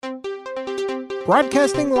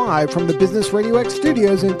Broadcasting live from the Business Radio X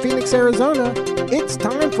studios in Phoenix, Arizona, it's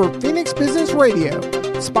time for Phoenix Business Radio,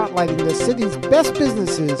 spotlighting the city's best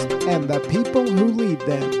businesses and the people who lead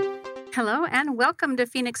them. Hello and welcome to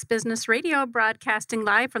Phoenix Business Radio, broadcasting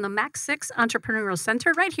live from the Max 6 Entrepreneurial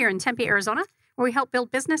Center right here in Tempe, Arizona, where we help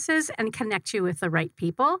build businesses and connect you with the right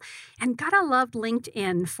people. And gotta love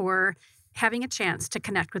LinkedIn for having a chance to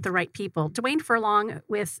connect with the right people. Dwayne Furlong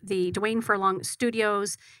with the Dwayne Furlong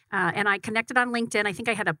Studios, and I connected on LinkedIn. I think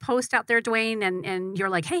I had a post out there, Dwayne, and you're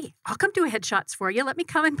like, hey, I'll come do headshots for you. Let me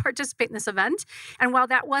come and participate in this event. And while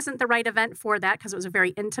that wasn't the right event for that, because it was a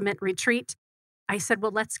very intimate retreat, I said,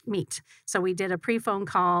 well, let's meet. So we did a pre-phone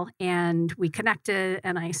call and we connected.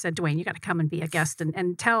 And I said, Dwayne, you got to come and be a guest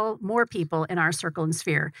and tell more people in our circle and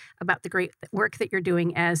sphere about the great work that you're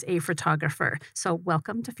doing as a photographer. So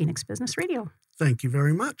welcome to Phoenix Business Radio. Thank you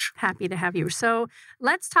very much. Happy to have you. So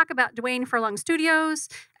let's talk about Dwayne Furlong Studios.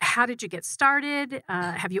 How did you get started?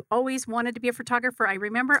 Have you always wanted to be a photographer? I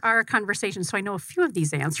remember our conversation, so I know a few of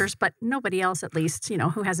these answers, but nobody else, at least,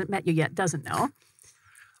 who hasn't met you yet, doesn't know.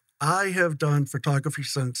 I have done photography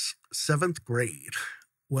since 7th grade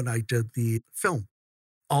when I did the film.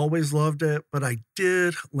 Always loved it, but I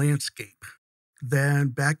did landscape. Then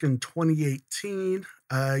back in 2018,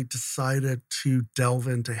 I decided to delve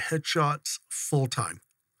into headshots full time.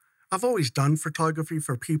 I've always done photography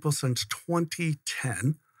for people since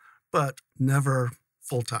 2010, but never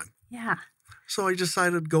full time. Yeah. So I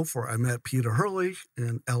decided to go for it. I met Peter Hurley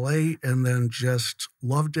in LA and then just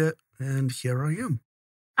loved it. And here I am.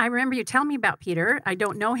 I remember you telling me about Peter. I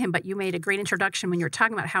don't know him, but you made a great introduction when you were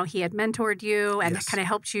talking about how he had mentored you and kind of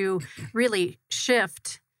helped you really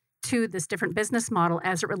shift to this different business model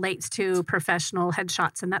as it relates to professional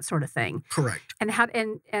headshots and that sort of thing. Correct. And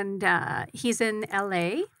he's in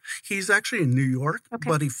LA? He's actually in New York,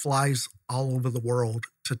 but he flies all over the world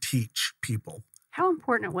to teach people. How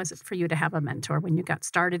important was it for you to have a mentor when you got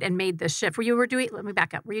started and made this shift? Let me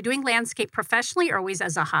back up. Were you doing landscape professionally or always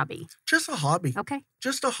as a hobby? Just a hobby. Okay.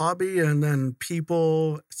 Just a hobby. And then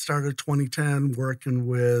people started 2010 working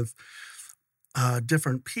with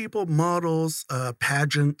different people, models,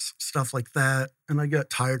 pageants, stuff like that. And I got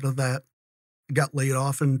tired of that. I got laid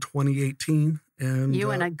off in 2018. And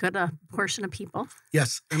you and a good portion of people.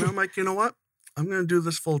 Yes. And I'm like, you know what? I'm going to do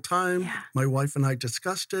this full time. Yeah. My wife and I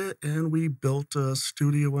discussed it, and we built a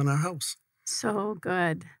studio in our house. So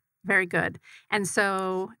good. Very good. And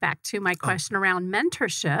so back to my question around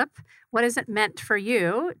mentorship. What has it meant for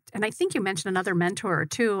you? And I think you mentioned another mentor or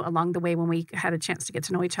two along the way when we had a chance to get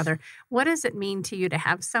to know each other. What does it mean to you to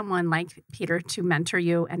have someone like Peter to mentor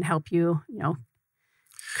you and help you,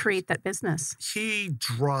 create that business? He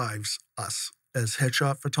drives us. As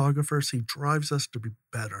headshot photographers, he drives us to be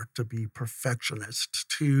better, to be perfectionists,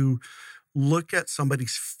 to look at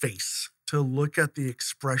somebody's face, to look at the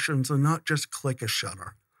expressions and not just click a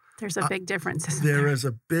shutter. There's a big difference, isn't there? There is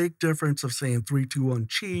a big difference of saying 3, 2, 1,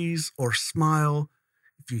 cheese or smile.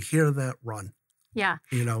 If you hear that, run. Yeah.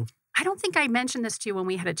 I don't think I mentioned this to you when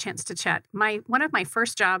we had a chance to chat. One of my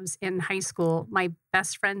first jobs in high school, my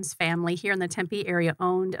best friend's family here in the Tempe area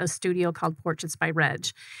owned a studio called Portraits by Reg.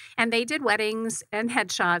 And they did weddings and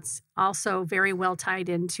headshots, also very well tied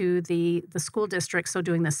into the school district, so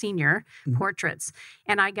doing the senior portraits.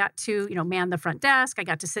 And I got to, man the front desk. I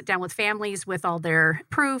got to sit down with families with all their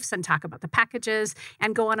proofs and talk about the packages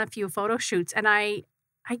and go on a few photo shoots. And I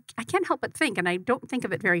can't help but think, and I don't think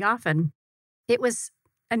of it very often, it was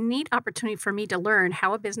a neat opportunity for me to learn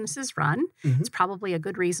how a business is run. It's probably a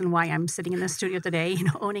good reason why I'm sitting in the studio today,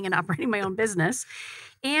 owning and operating my own business.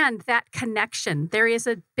 And that connection, there is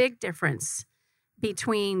a big difference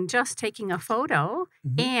between just taking a photo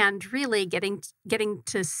and really getting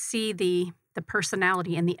to see the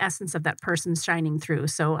personality and the essence of that person shining through.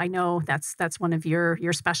 So I know that's one of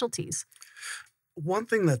your specialties. One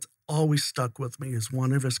thing that's always stuck with me is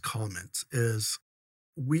one of his comments is,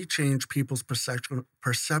 we change people's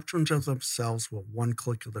perceptions of themselves with one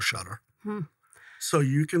click of the shutter. So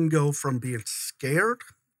you can go from being scared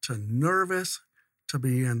to nervous to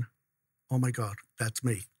being, oh my God, that's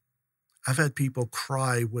me. I've had people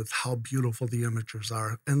cry with how beautiful the images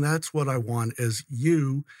are. And that's what I want is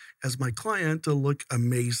you, as my client, to look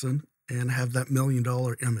amazing and have that $1 million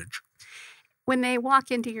image. When they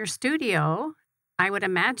walk into your studio, I would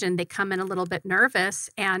imagine they come in a little bit nervous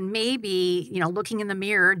and maybe, looking in the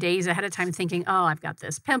mirror days ahead of time thinking, oh, I've got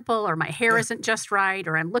this pimple or my hair isn't just right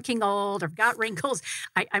or I'm looking old or I've got wrinkles.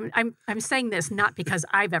 I'm saying this not because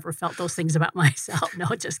I've ever felt those things about myself. No,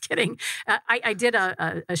 just kidding. I did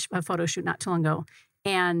a photo shoot not too long ago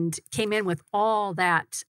and came in with all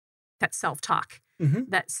that self-talk.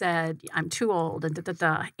 that said, I'm too old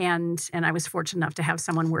and and I was fortunate enough to have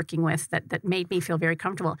someone working with that made me feel very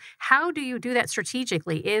comfortable. How do you do that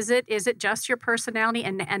strategically? Is it just your personality,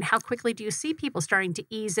 and how quickly do you see people starting to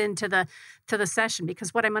ease into the session?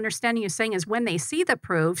 Because what I'm understanding you saying is when they see the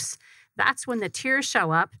proofs, that's when the tears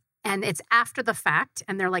show up. And it's after the fact,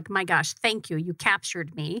 and they're like, my gosh, thank you. You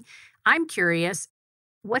captured me. I'm curious,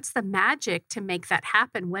 what's the magic to make that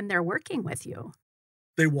happen when they're working with you?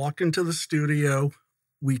 They walk into the studio,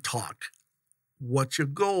 we talk. What's your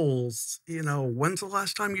goals? When's the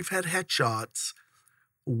last time you've had headshots?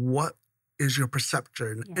 What is your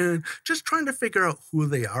perception? Yeah. And just trying to figure out who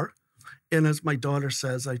they are. And as my daughter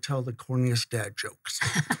says, I tell the corniest dad jokes.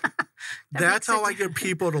 That's how I get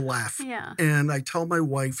people to laugh. Yeah. And I tell my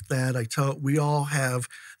wife that. We all have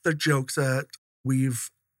the jokes that we've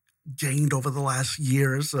gained over the last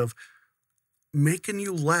years of making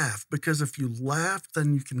you laugh. Because if you laugh,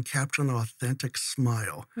 then you can capture an authentic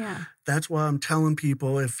smile. Yeah. That's why I'm telling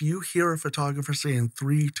people, if you hear a photographer saying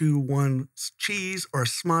 3, 2, 1, cheese or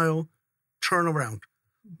smile, turn around.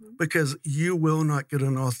 Because you will not get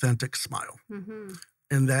an authentic smile.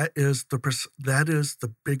 And that is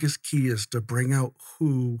the biggest key, is to bring out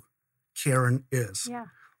who Karen is. Yeah.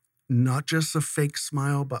 Not just a fake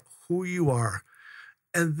smile, but who you are.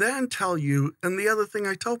 And then tell you, and the other thing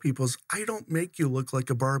I tell people is, I don't make you look like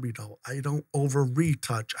a Barbie doll. I don't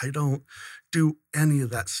over-retouch. I don't do any of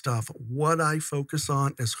that stuff. What I focus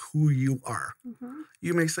on is who you are.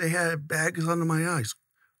 You may say, hey, I have bags under my eyes.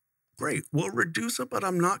 Great, we'll reduce it, but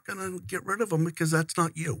I'm not going to get rid of them because that's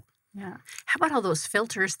not you. Yeah. How about all those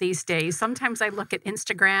filters these days? Sometimes I look at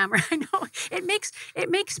Instagram, or I know it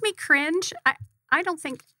makes me cringe. I don't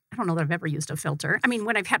know that I've ever used a filter. I mean,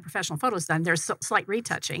 when I've had professional photos done, there's slight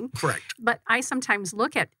retouching. Correct. But I sometimes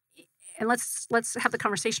look at, and let's have the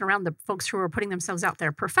conversation around the folks who are putting themselves out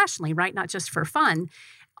there professionally, right? Not just for fun.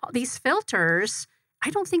 These filters, I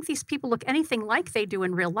don't think these people look anything like they do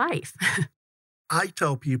in real life. I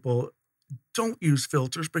tell people, don't use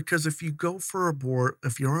filters, because if you go for a board,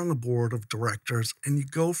 if you're on the board of directors and you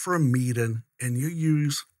go for a meeting and you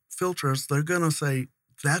use filters, they're going to say,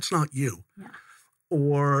 that's not you. Yeah.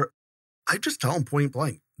 Or I just tell them point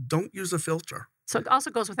blank, don't use a filter. So it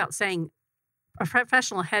also goes without saying, a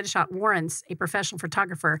professional headshot warrants a professional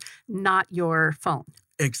photographer, not your phone.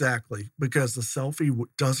 Exactly, because the selfie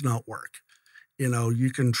does not work.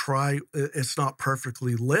 You can try, it's not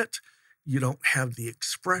perfectly lit. You don't have the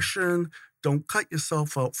expression. Don't cut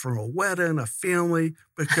yourself out for a wedding, a family,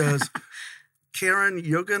 because Karen,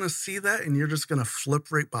 you're going to see that and you're just going to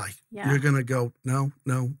flip right by. Yeah. You're going to go, no,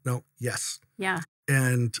 no, no, yes. Yeah.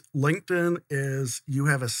 And LinkedIn you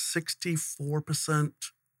have a 64%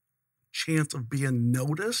 chance of being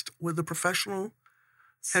noticed with a professional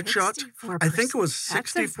headshot. 64%. I think it was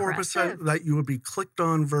 64% that you would be clicked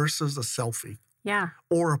on versus a selfie. Yeah.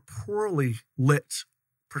 Or a poorly lit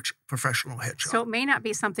professional headshot. So it may not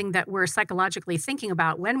be something that we're psychologically thinking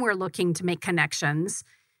about when we're looking to make connections,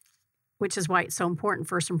 which is why it's so important.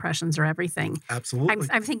 First impressions are everything. Absolutely.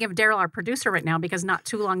 I'm thinking of Daryl, our producer, right now, because not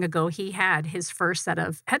too long ago, he had his first set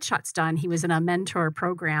of headshots done. He was in a mentor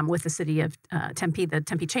program with the city of Tempe, the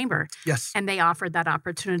Tempe Chamber. Yes. And they offered that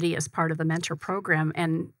opportunity as part of the mentor program.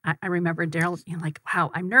 And I remember Daryl being like,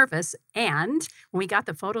 wow, I'm nervous. And when we got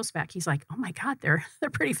the photos back, he's like, oh my God, they're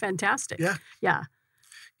pretty fantastic. Yeah. Yeah.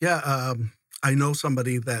 Yeah. I know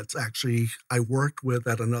somebody that's I worked with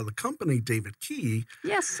at another company, David Key.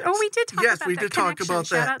 Yes. Oh, we did talk about that. Yes, we did talk about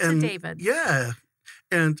that. Shout out to David. Yeah.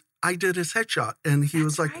 And I did his headshot, and he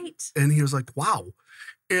was like, right. And he was like, wow.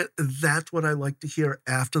 That's what I like to hear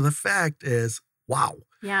after the fact is, wow.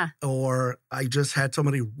 Yeah. Or I just had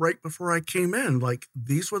somebody right before I came in, like,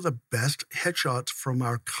 these were the best headshots from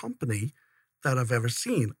our company that I've ever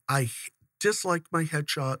seen. I dislike my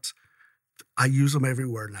headshots. I use them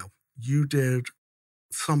everywhere now. You did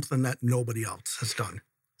something that nobody else has done.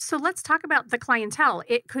 So let's talk about the clientele.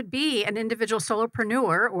 It could be an individual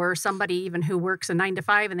solopreneur or somebody even who works a 9 to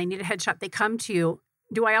 5 and they need a headshot. They come to you.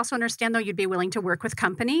 Do I also understand, though, you'd be willing to work with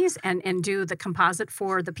companies and do the composite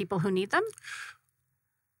for the people who need them?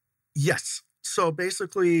 Yes. So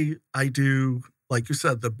basically, I do, like you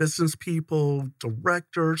said, the business people,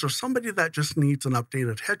 directors, or somebody that just needs an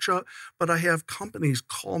updated headshot. But I have companies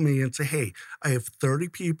call me and say, hey, I have 30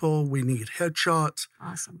 people. We need headshots.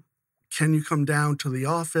 Awesome. Can you come down to the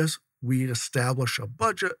office? We establish a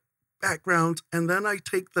budget, backgrounds, and then I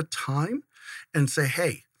take the time and say,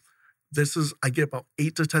 hey, I get about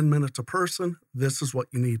 8 to 10 minutes a person. This is what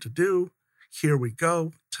you need to do. Here we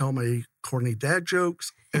go. Tell my corny dad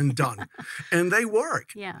jokes and done. And they work.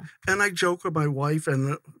 Yeah. And I joke with my wife and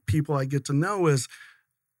the people I get to know is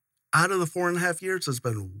Out of the 4.5 years, there's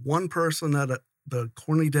been one person that the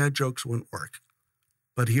corny dad jokes wouldn't work.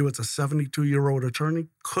 But he was a 72-year-old attorney,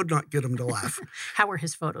 could not get him to laugh. How were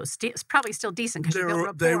his photos? It's probably still decent because you built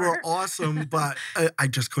rapport. They were awesome, but I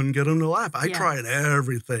just couldn't get him to laugh. I tried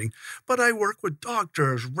everything. But I work with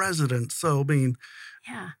doctors, residents. So, I mean,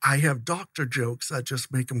 I have doctor jokes that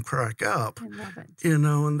just make them crack up. I love it.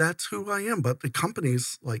 And that's who I am. But the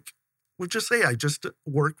company's like, we'll just say I just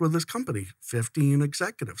worked with this company, 15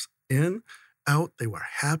 executives. In, out, they were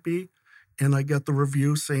happy. And I got the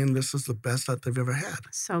review saying this is the best that they've ever had.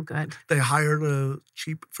 So good. They hired a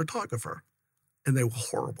cheap photographer, and they were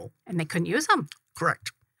horrible. And they couldn't use them.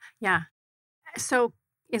 Correct. Yeah. So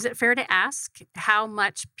is it fair to ask how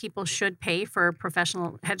much people should pay for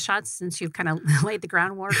professional headshots since you've kind of laid the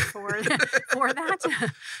groundwork for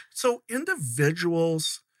that? So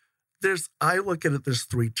individuals, I look at it, there's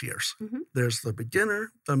 3 tiers. Mm-hmm. There's the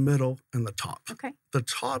beginner, the middle, and the top. Okay. The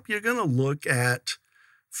top, you're going to look at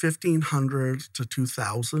 $1,500 to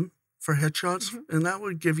 $2,000 for headshots, mm-hmm. and that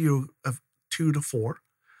would give you a 2 to 4.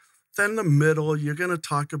 Then the middle, you're going to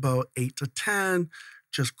talk about 8 to 10,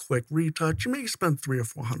 just quick retouch. You may spend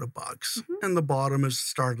 $300 or $400, mm-hmm. and the bottom is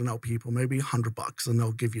starting out people, maybe $100, and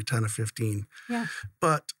they'll give you 10 or 15. Yeah.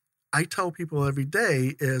 But I tell people every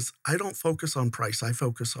day is I don't focus on price. I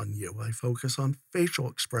focus on you. I focus on facial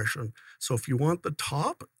expression. So if you want the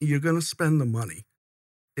top, you're going to spend the money.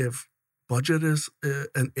 If budget is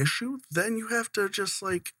an issue, then you have to just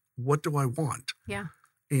like, what do I want? Yeah.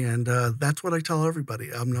 And that's what I tell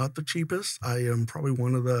everybody. I'm not the cheapest. I am probably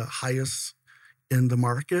one of the highest in the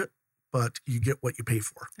market, but you get what you pay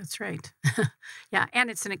for. That's right. Yeah. And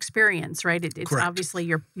it's an experience, right? It's Correct. Obviously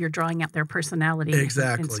you're drawing out their personality.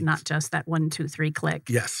 Exactly. It's not just that 1, 2, 3 click.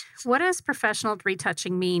 Yes. What does professional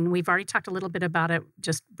retouching mean? We've already talked a little bit about it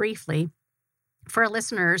just briefly. For our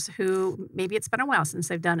listeners who maybe it's been a while since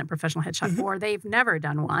they've done a professional headshot, mm-hmm. or they've never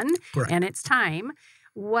done one, Correct. And it's time.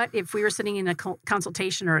 What if we were sitting in a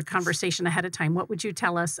consultation or a conversation ahead of time? What would you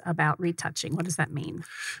tell us about retouching? What does that mean?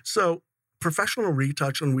 So professional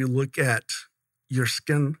retouching, we look at your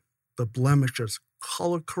skin, the blemishes,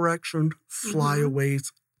 color correction, flyaways,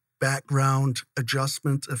 mm-hmm. background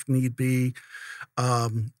adjustments if need be,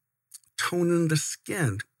 toning the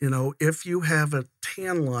skin. If you have a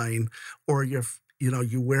tan line or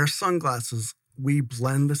you wear sunglasses, we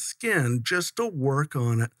blend the skin just to work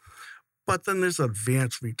on it. But then there's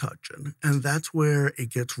advanced retouching, and that's where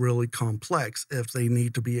it gets really complex if they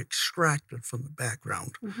need to be extracted from the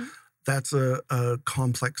background. Mm-hmm. That's a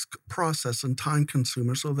complex process and time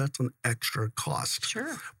consumer, so that's an extra cost.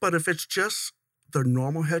 Sure. But if it's just the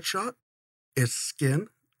normal headshot, it's skin,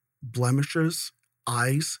 blemishes,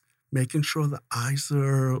 eyes, making sure the eyes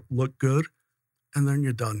look good, and then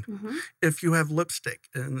you're done. Mm-hmm. If you have lipstick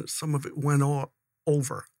and some of it went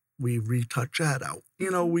over, we retouch that out.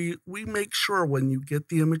 We make sure when you get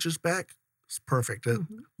the images back, it's perfect. It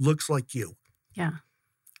mm-hmm. looks like you. Yeah.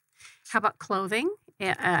 How about clothing?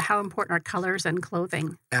 How important are colors and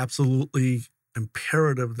clothing? Absolutely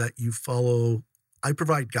imperative that you follow. I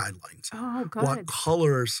provide guidelines. Oh, good. What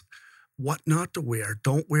colors, what not to wear.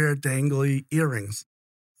 Don't wear dangly earrings.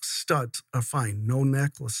 Studs are fine. No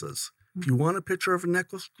necklaces. Mm-hmm. If you want a picture of a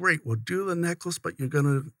necklace, great. We'll do the necklace, but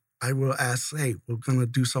I will ask, hey, we're going to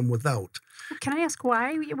do some without. Can I ask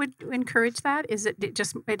why you would encourage that? Does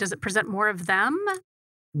it present more of them?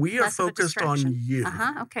 We are focused on you,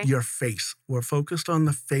 okay. Your face. We're focused on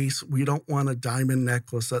the face. We don't want a diamond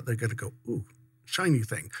necklace that they're going to go, ooh, shiny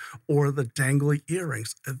thing. Or the dangly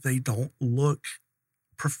earrings. They don't look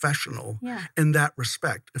professional in that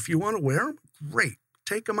respect. If you want to wear them, great.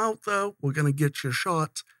 Take them out, though. We're going to get your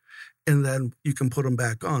shots, and then you can put them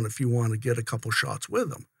back on if you want to get a couple shots with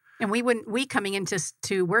them. And we coming in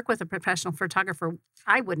to work with a professional photographer,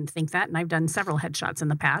 I wouldn't think that. And I've done several headshots in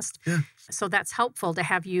the past. Yeah. So that's helpful to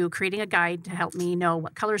have you creating a guide to help me know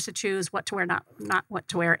what colors to choose, what to wear, not what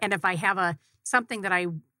to wear. And if I have something that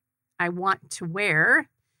I want to wear,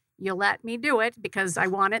 you'll let me do it because I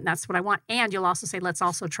want it and that's what I want. And you'll also say, let's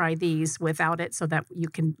also try these without it so that you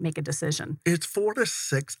can make a decision. It's 4 to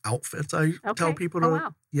 6 outfits. I tell people to,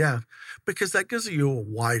 wow. Yeah, because that gives you a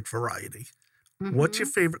wide variety. Mm-hmm. What's your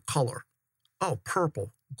favorite color? Oh,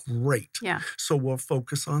 purple. Great. Yeah. So we'll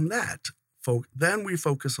focus on that. Then we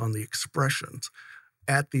focus on the expressions.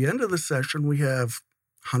 At the end of the session, we have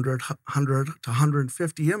 100 to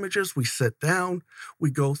 150 images. We sit down. We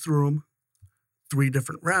go through them, 3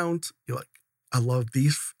 different rounds. You're like, I love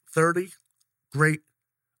these 30. Great.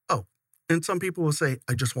 Oh, and some people will say,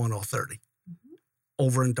 I just want all 30. Mm-hmm.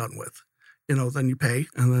 Over and done with. Then you pay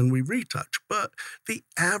and then we retouch. But the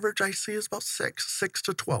average I see is about 6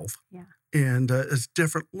 to 12. Yeah. And it's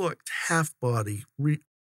different look, half body.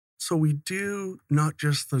 So we do not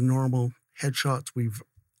just the normal headshots, we've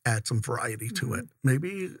add some variety to it.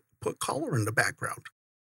 Maybe put color in the background.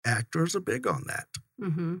 Actors are big on that.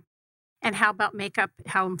 Mm-hmm. And how about makeup?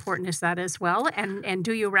 How important is that as well? And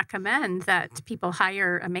do you recommend that people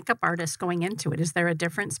hire a makeup artist going into it? Is there a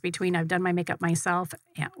difference between I've done my makeup myself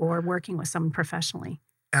or working with someone professionally?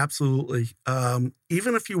 Absolutely.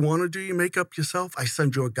 Even if you want to do your makeup yourself, I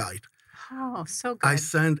send you a guide. Oh, so good. I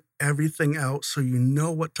send everything out so you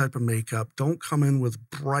know what type of makeup. Don't come in with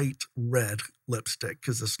bright red lipstick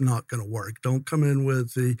because it's not going to work. Don't come in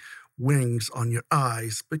with the wings on your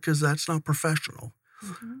eyes because that's not professional.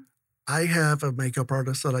 Mm-hmm. I have a makeup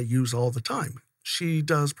artist that I use all the time. She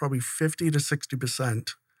does probably 50 to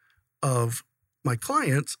 60% of my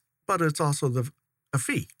clients, but it's also a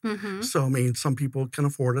fee. Mm-hmm. So, I mean, some people can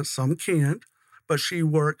afford it, some can't, but she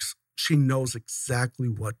knows exactly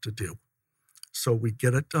what to do. So we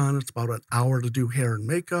get it done. It's about an hour to do hair and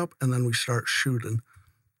makeup, and then we start shooting.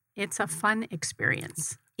 It's a fun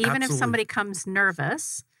experience. Even Absolutely. If somebody comes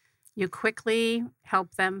nervous, you quickly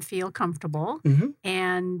help them feel comfortable,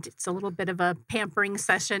 and it's a little bit of a pampering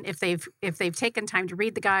session if they've taken time to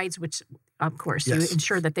read the guides, which of course you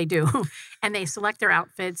ensure that they do, and they select their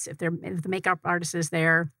outfits. If the makeup artist is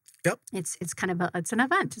there, it's kind of it's an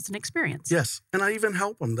event. It's an experience. Yes, and I even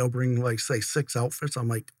help them. They'll bring say 6 outfits. I'm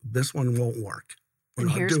like, this one won't work. And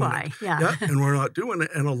here's why. Yeah, and we're not doing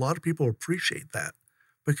it. And a lot of people appreciate that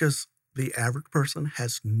because the average person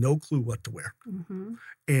has no clue what to wear. Mm-hmm.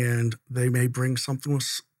 And they may bring something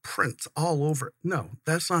with prints all over it. No,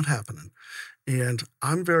 that's not happening. And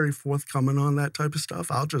I'm very forthcoming on that type of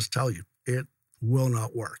stuff. I'll just tell you, it will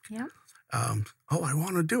not work. Yeah. I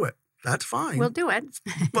want to do it. That's fine. We'll do it.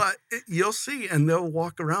 But you'll see, and they'll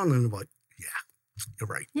walk around and be like, yeah, you're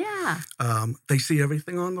right. Yeah. They see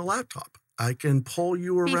everything on the laptop. I can pull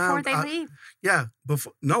you around. Before they leave? Yeah.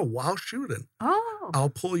 While shooting. Oh. I'll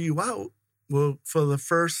pull you out for the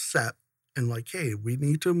first set and like, hey, we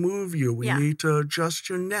need to move you. We need to adjust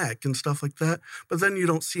your neck and stuff like that. But then you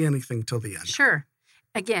don't see anything till the end. Sure.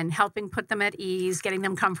 Again, helping put them at ease, getting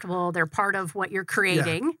them comfortable. They're part of what you're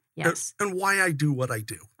creating. Yeah. Yes. And why I do what I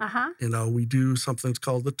do. We do something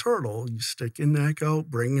called the turtle. You stick your neck out,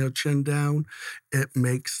 bring your chin down. It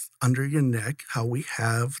makes under your neck how we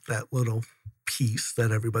have that little piece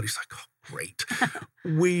that everybody's like, oh, great.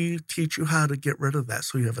 We teach you how to get rid of that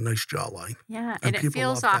so you have a nice jawline. Yeah, and it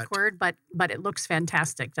feels awkward, but it looks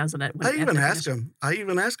fantastic, doesn't it? I even ask them,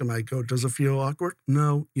 I go, does it feel awkward?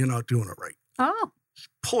 No, you're not doing it right. Oh.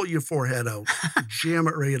 Pull your forehead out, jam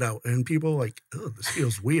it right out. And people are like, oh, this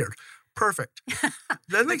feels weird. Perfect.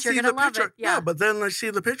 Then they see the picture. Yeah, but then they see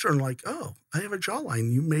the picture and like, oh, I have a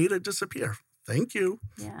jawline. You made it disappear. Thank you.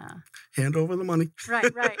 Yeah. Hand over the money.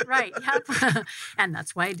 Right. Yep. And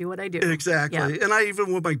that's why I do what I do. Exactly. Yep. And I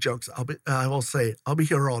even with my jokes, I will say, I'll be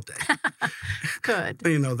here all day. Good.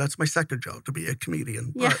 That's my second joke, to be a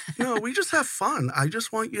comedian. But, we just have fun. I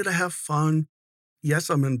just want you to have fun. Yes,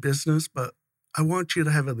 I'm in business, but I want you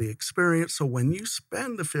to have the experience. So when you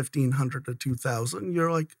spend the $1,500 to $2,000, you're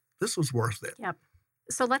like, this was worth it. Yep.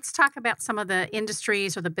 So let's talk about some of the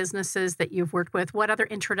industries or the businesses that you've worked with. What other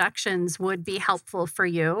introductions would be helpful for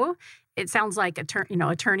you? It sounds like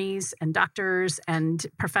attorneys and doctors and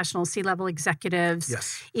professional C-level executives,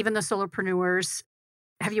 yes, even the solopreneurs.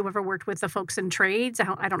 Have you ever worked with the folks in trades?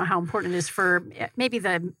 I don't know how important it is for maybe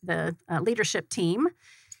the leadership team.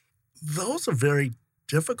 Those are very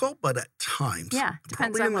difficult, but at times. Yeah,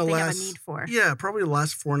 depends on what they have a need for. Yeah, probably the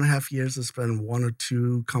last 4.5 years, it's been 1 or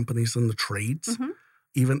 2 companies in the trades,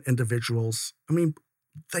 even individuals. I mean,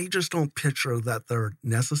 they just don't picture that they're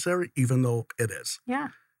necessary, even though it is. Yeah.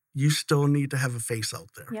 You still need to have a face out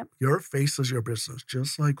there. Yep. Your face is your business,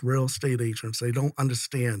 just like real estate agents. They don't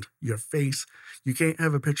understand your face. You can't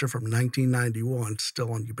have a picture from 1991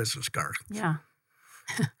 still on your business card. Yeah.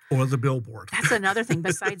 Or the billboard. That's another thing.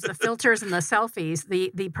 Besides the filters and the selfies,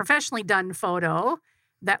 the professionally done photo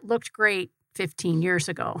that looked great 15 years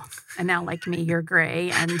ago, and now, like me, you're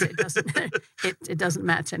gray, and it doesn't it doesn't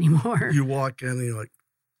match anymore. You walk in, and you're like,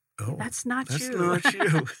 oh, that's not you. That's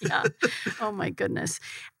not you. Yeah. Oh my goodness.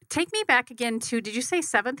 Take me back again to, did you say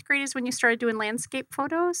 7th grade is when you started doing landscape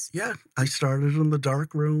photos? Yeah, I started in the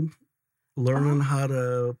dark room, learning how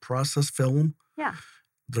to process film. Yeah.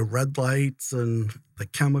 The red lights and the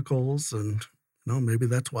chemicals, and maybe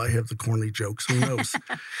that's why I have the corny jokes. Who knows?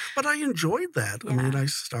 But I enjoyed that. Yeah. I mean, I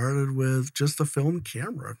started with just a film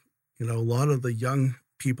camera. A lot of the young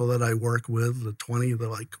people that I work with, the 20, they're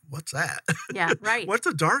like, what's that? Yeah, right. What's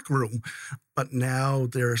a dark room? But now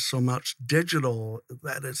there's so much digital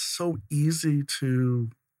that it's so easy to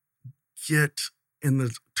get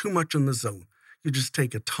too much in the zone. You just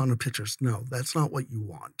take a ton of pictures. No, that's not what you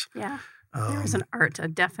want. Yeah. There's a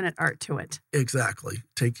definite art to it. Exactly.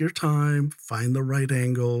 Take your time, find the right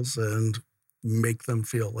angles, and make them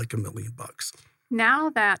feel like $1 million. Now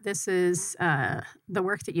that this is the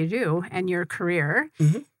work that you do and your career,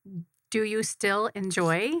 do you still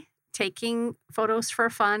enjoy taking photos for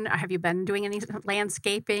fun? Or have you been doing any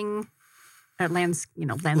landscaping,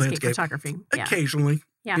 landscape photography? Occasionally.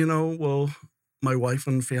 Yeah. My wife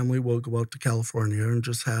and family will go out to California and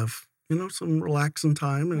just have, some relaxing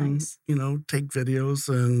time and, take videos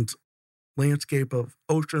and landscape of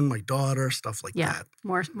ocean, my daughter, stuff like that.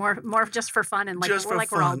 More just for fun and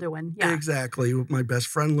we're all doing. Yeah. Exactly. My best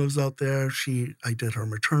friend lives out there. I did her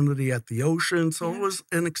maternity at the ocean. So it was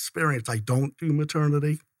an experience. I don't do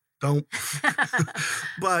maternity.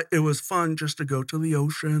 But it was fun just to go to the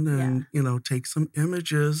ocean and, take some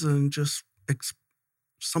images and just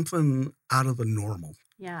something out of the normal.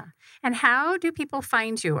 Yeah. And how do people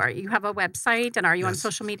find you? You have a website, and are you on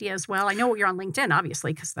social media as well? I know you're on LinkedIn,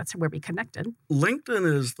 obviously, because that's where we connected. LinkedIn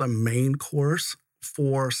is the main course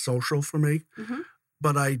for social for me,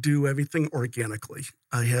 but I do everything organically.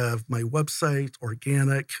 I have my website,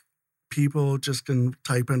 organic. People just can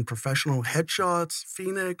type in professional headshots,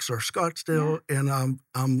 Phoenix or Scottsdale, and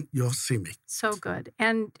you'll see me. So good.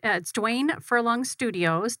 And it's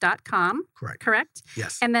DwayneFurlongStudios.com. Correct?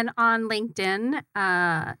 Yes. And then on LinkedIn,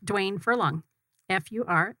 Dwayne Furlong,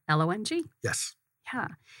 Furlong. Yes. Yeah.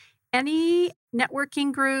 Any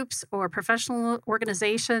networking groups or professional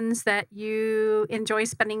organizations that you enjoy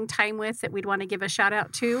spending time with that we'd want to give a shout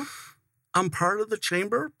out to? I'm part of the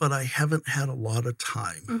chamber, but I haven't had a lot of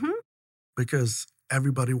time. Because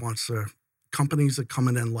everybody wants companies are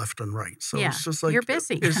coming in left and right. So it's just like, you're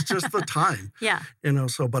busy. It's just the time.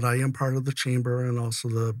 But I am part of the chamber and also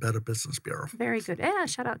the Better Business Bureau. Very good. Yeah,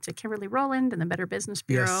 shout out to Kimberly Rowland and the Better Business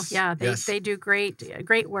Bureau. Yes. They do great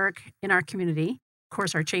work in our community. Of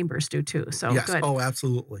course, our chambers do too. So good. Oh,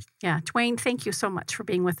 absolutely. Yeah. Dwayne, thank you so much for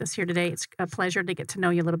being with us here today. It's a pleasure to get to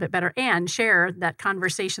know you a little bit better and share that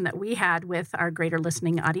conversation that we had with our greater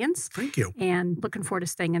listening audience. Thank you. And looking forward to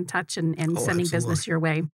staying in touch and sending business your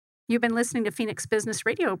way. You've been listening to Phoenix Business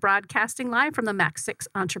Radio, broadcasting live from the Max 6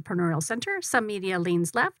 Entrepreneurial Center. Some media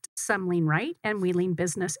leans left, some lean right, and we lean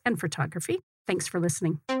business and photography. Thanks for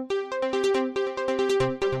listening.